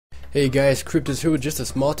Hey guys, Cryptus here with just a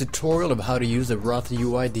small tutorial of how to use the Roth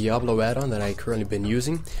UI Diablo add-on that I currently been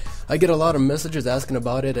using. I get a lot of messages asking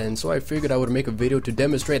about it, and so I figured I would make a video to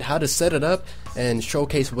demonstrate how to set it up and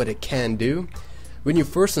showcase what it can do. When you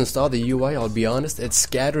first install the UI, I'll be honest, it's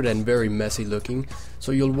scattered and very messy looking,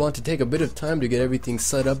 so you'll want to take a bit of time to get everything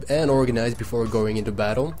set up and organized before going into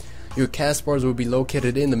battle. Your cast bars will be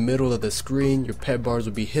located in the middle of the screen, your pet bars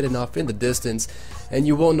will be hidden off in the distance, and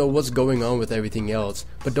you won't know what's going on with everything else.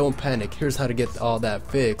 But don't panic, here's how to get all that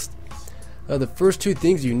fixed. The first two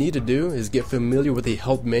things you need to do is get familiar with the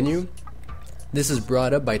help menu. This is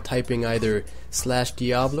brought up by typing either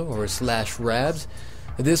 /Diablo or /Rabs.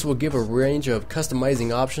 This will give a range of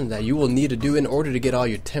customizing options that you will need to do in order to get all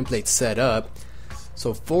your templates set up.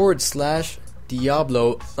 So /Diablo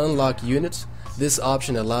unlock units. This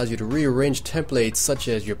option allows you to rearrange templates such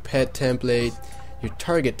as your pet template, your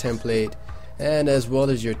target template, and as well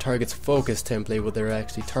as your target's focus template, what they're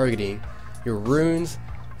actually targeting, your runes,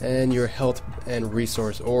 and your health and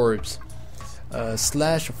resource orbs.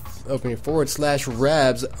 /Rabs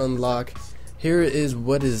unlock. Here is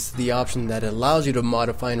what is the option that allows you to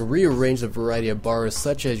modify and rearrange a variety of bars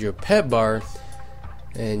such as your pet bar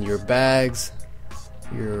and your bags,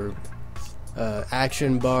 your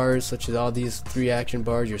action bars such as all these 3 action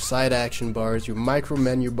bars, your side action bars, your micro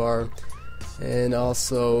menu bar, and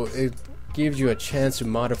also it gives you a chance to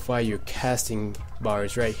modify your casting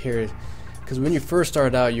bars right here, because when you first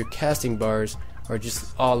start out your casting bars are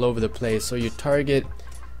just all over the place, so your target,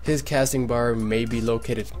 his casting bar may be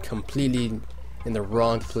located completely in the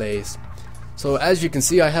wrong place. So as you can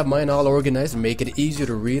see, I have mine all organized to make it easier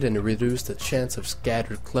to read and to reduce the chance of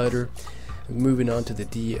scattered clutter. Moving on to the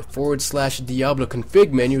 /Diablo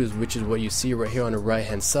config menu, which is what you see right here on the right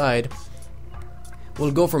hand side.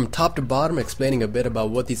 We'll go from top to bottom explaining a bit about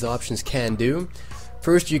what these options can do.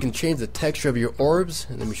 First, you can change the texture of your orbs,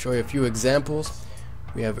 and let me show you a few examples.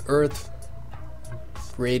 We have Earth,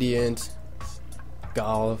 Radiant,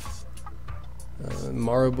 Golf,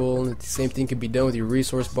 Marble. The same thing can be done with your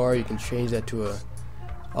resource bar. You can change that to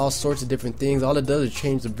all sorts of different things. All it does is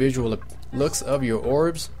change the visual looks of your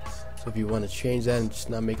orbs. So if you want to change that and just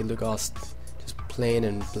not make it look all just plain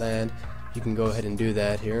and bland, you can go ahead and do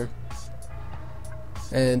that here.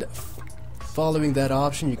 And following that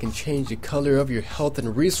option, you can change the color of your health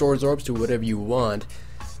and resource orbs to whatever you want.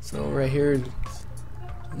 So right here,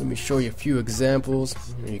 let me show you a few examples.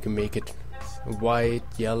 You can make it white,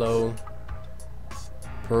 yellow,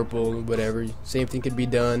 purple, whatever. Same thing could be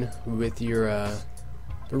done with your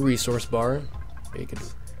the resource bar. Make it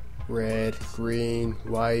red, green,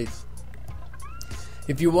 white.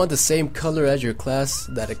 If you want the same color as your class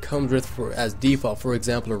that it comes with as default, for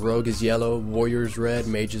example, a rogue is yellow, warrior is red,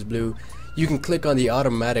 mage is blue, you can click on the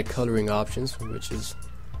automatic coloring options, which is,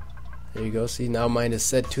 there you go, see now mine is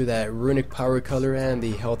set to that runic power color and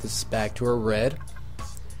the health is back to a red.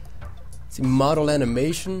 See, model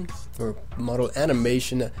animation.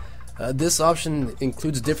 This option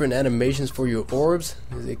includes different animations for your orbs.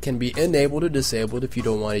 It can be enabled or disabled if you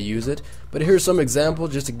don't want to use it. But here's some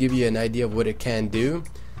examples just to give you an idea of what it can do.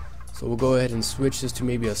 So we'll go ahead and switch this to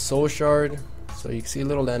maybe a soul shard. So you can see a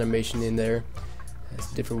little animation in there. Has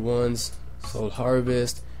different ones. Soul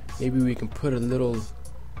harvest. Maybe we can put a little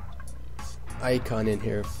icon in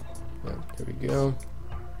here. Well, there we go.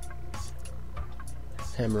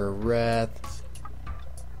 Hammer of Wrath.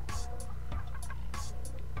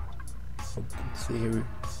 See here,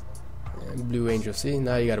 and blue angel. See,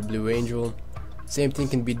 now you got a blue angel. Same thing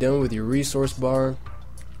can be done with your resource bar.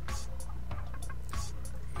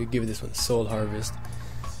 We give this one soul harvest.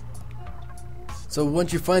 So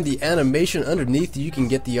once you find the animation underneath, you can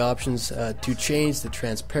get the options to change the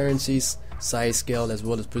transparency, size scale, as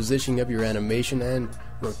well as positioning of your animation and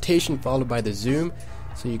rotation followed by the zoom.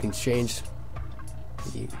 So you can change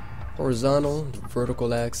the horizontal, the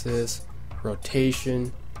vertical axis,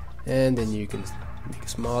 rotation, and then you can make it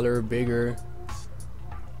smaller, bigger.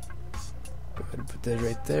 Go ahead and put that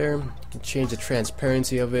right there. You can change the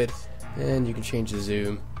transparency of it, and you can change the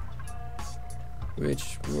zoom,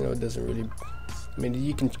 which, you know, doesn't really, I mean,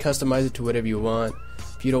 you can customize it to whatever you want.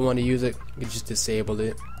 If you don't want to use it, you can just disable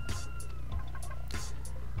it.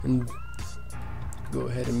 And go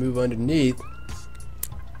ahead and move underneath.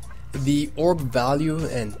 The orb value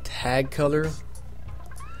and tag color.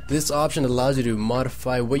 This option allows you to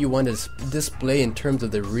modify what you want to display in terms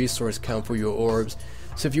of the resource count for your orbs.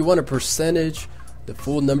 So if you want a percentage, the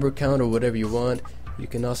full number count, or whatever you want, you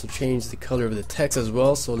can also change the color of the text as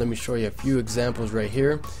well. So let me show you a few examples right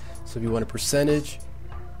here. So if you want a percentage,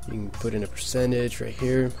 you can put in a percentage right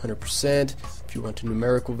here, 100%. If you want a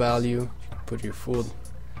numerical value, you can put your full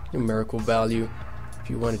numerical value. If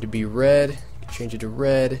you want it to be red, you can change it to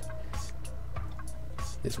red.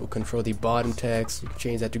 This will control the bottom text. You can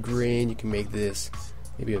change that to green. You can make this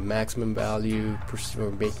maybe a maximum value,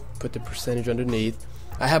 or put the percentage underneath.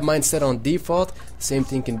 I have mine set on default. The same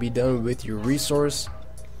thing can be done with your resource.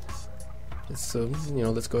 So,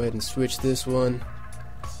 let's go ahead and switch this one.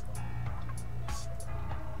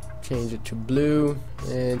 Change it to blue,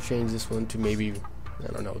 and change this one to maybe,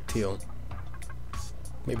 I don't know, teal.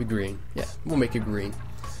 Maybe green. Yeah, we'll make it green.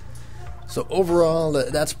 So overall,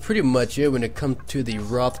 that's pretty much it when it comes to the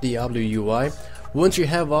Roth Diablo UI. Once you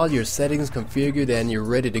have all your settings configured and you're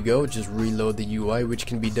ready to go, just reload the UI, which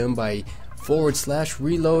can be done by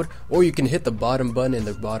 /reload, or you can hit the bottom button in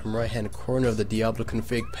the bottom right hand corner of the Diablo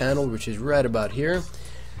config panel, which is right about here.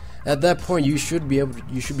 At that point, you should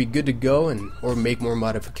be good to go or make more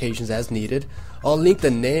modifications as needed. I'll link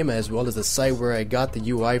the name as well as the site where I got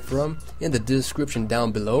the UI from in the description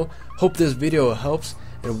down below. Hope this video helps,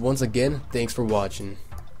 and once again, thanks for watching.